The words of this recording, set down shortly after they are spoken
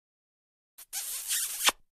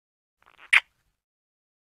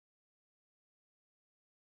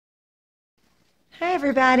Hi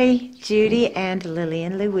everybody, Judy and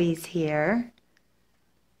Lillian Louise here.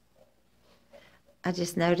 I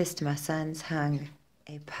just noticed my son's hung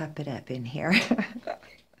a puppet up in here.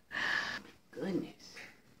 Goodness.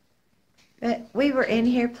 But we were in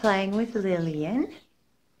here playing with Lillian,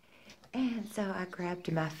 and so I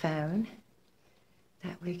grabbed my phone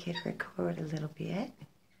that we could record a little bit.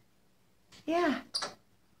 Yeah,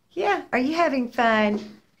 are you having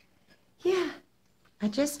fun? Yeah. I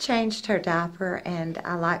just changed her diaper, and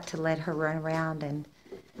I like to let her run around and,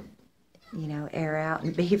 you know, air out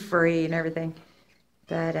and be free and everything.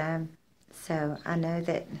 But, so I know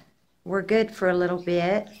that we're good for a little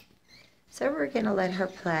bit. So we're going to let her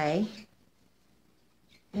play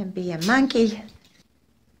and be a monkey.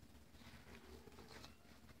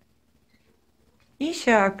 You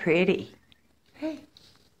sure are pretty. Hey.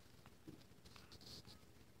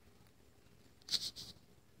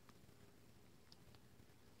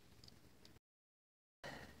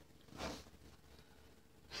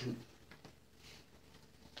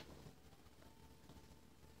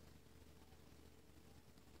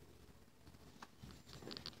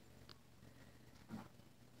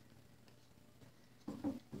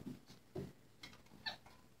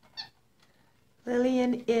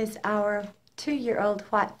 Lillian is our 2-year-old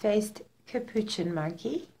white-faced capuchin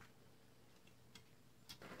monkey.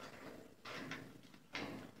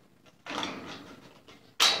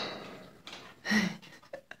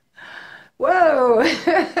 Whoa!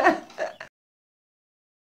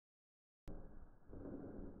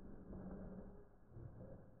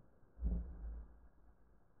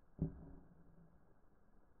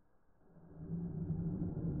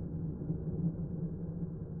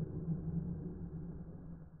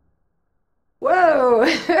 Whoa!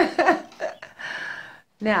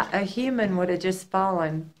 Now, a human would have just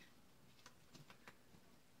fallen.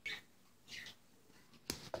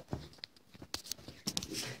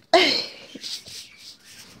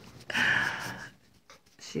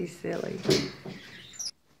 She's silly.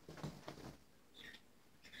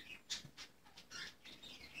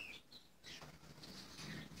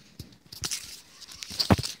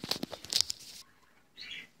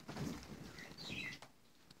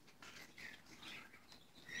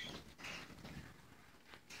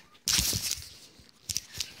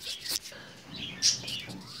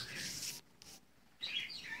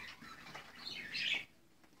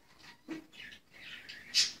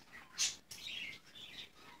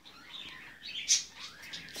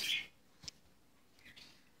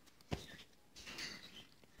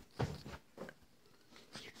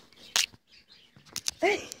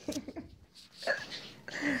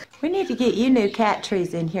 We need to get you new cat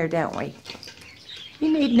trees in here, don't we?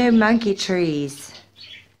 You need new monkey trees.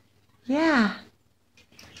 Yeah.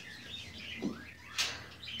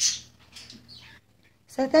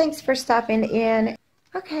 So thanks for stopping in.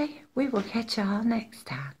 Okay, we will catch y'all next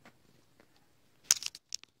time.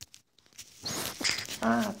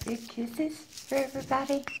 Big kisses for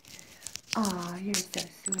everybody. Aw, you're so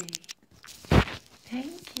sweet.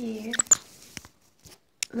 Thank you.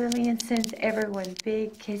 Lillian sends everyone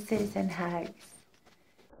big kisses and hugs.